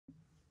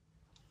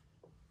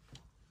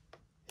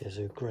is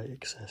a great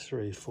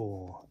accessory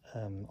for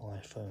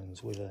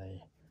iPhones with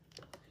a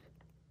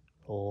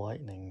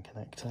lightning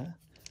connector.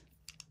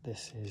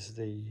 This is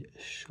the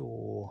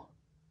Shure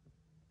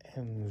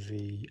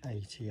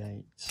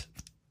MV88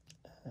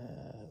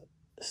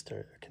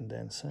 stereo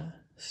condenser,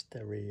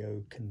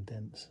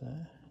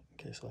 in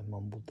case I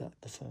mumbled that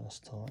the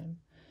first time.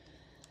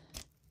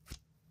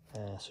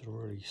 It's a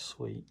really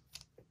sweet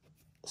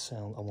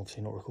sound. I'm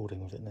obviously not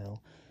recording with it now.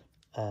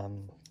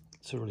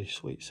 It's a really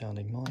sweet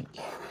sounding mic.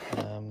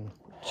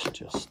 It's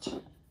just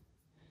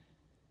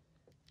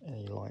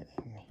any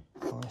lightning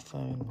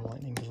iPhone,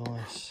 lightning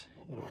device,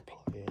 it'll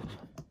plug in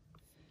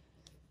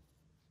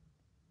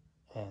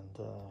and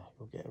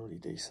you'll get really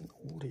decent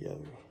audio.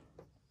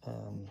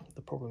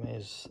 The problem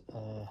is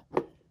my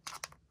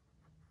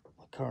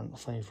current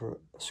favourite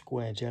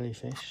square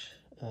jellyfish,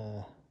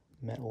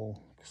 metal,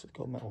 because it's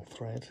got metal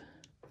thread.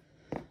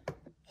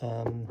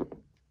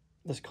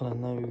 There's kind of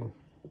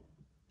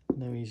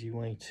no easy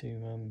way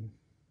to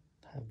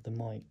have the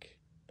mic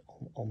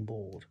on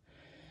board.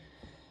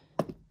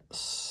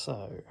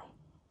 So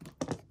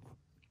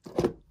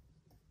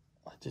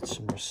I did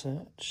some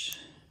research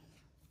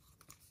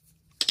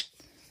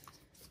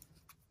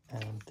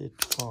and did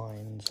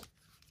find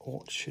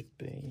what should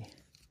be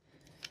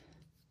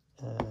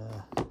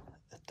a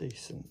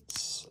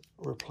decent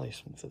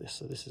replacement for this.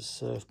 So this has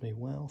served me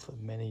well for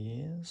many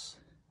years,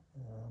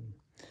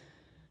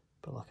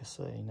 but like I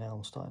say, now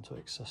I'm starting to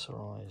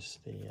accessorize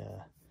the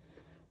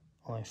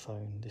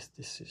iPhone.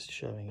 This is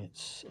showing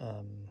its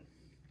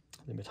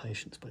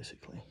limitations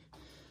basically.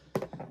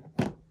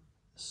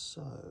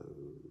 So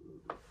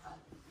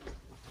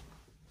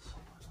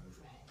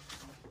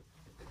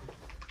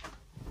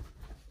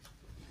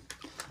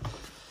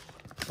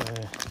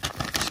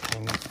this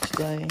came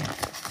today.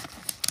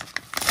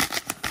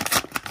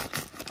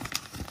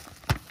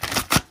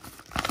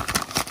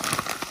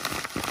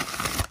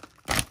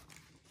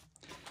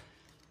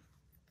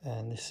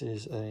 And this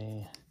is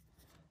a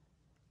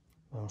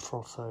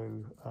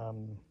Manfrotto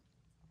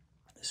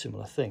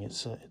similar thing.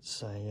 It's a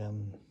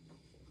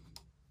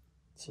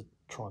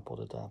tripod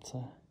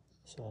adapter.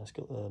 So it's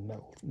got the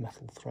metal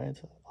thread.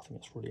 I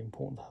think it's really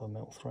important to have a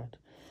metal thread.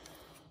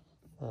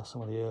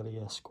 Some of the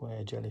earlier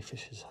square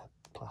jellyfishes had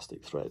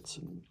plastic threads,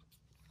 and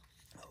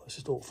it's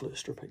just awful at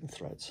stripping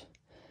threads.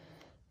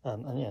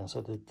 And yeah,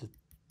 so the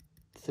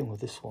thing with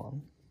this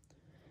one,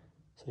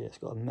 so yeah, it's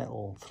got a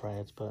metal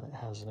thread, but it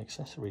has an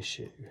accessory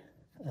shoe.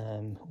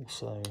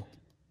 Also,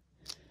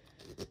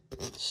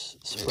 it's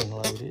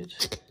spring-loaded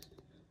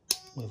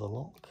with a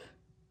lock.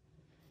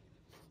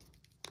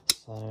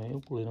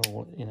 So all in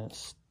all, you know,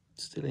 it's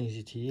still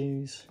easy to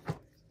use,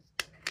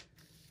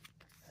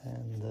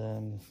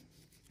 and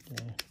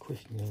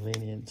quick and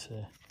convenient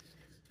to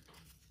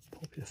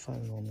pop your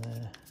phone on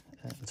there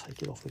and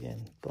take it off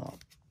again, but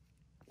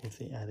with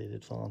the added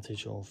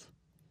advantage of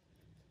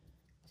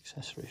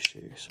accessory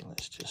shoe. So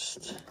let's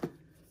just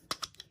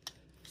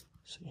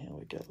see how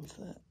we go with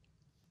that.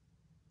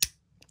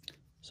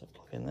 So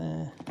plug in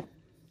there,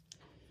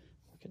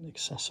 we can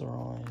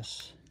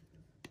accessorize.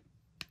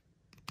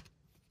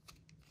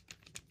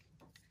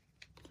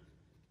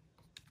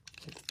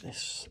 Give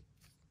this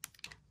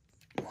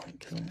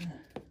mic there,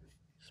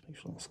 just make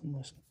sure that's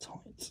almost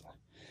tight.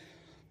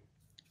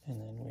 And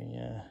then we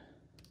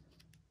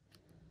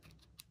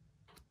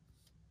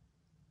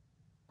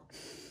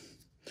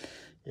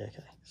yeah,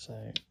 okay, so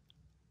I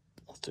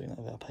was doing that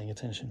without paying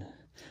attention,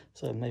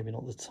 so maybe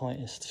not the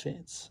tightest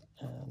fits,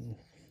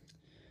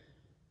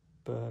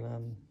 but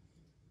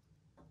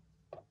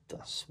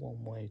that's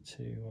one way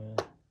to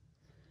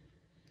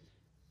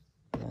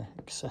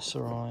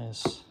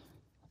accessorize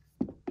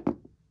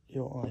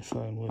your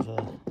iPhone with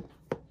a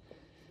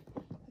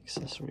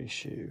accessory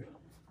shoe,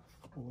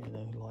 or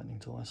lightning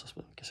device.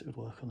 I guess it would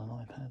work on an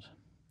iPad.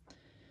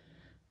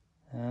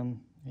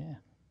 Yeah,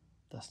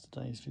 that's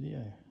today's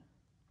video.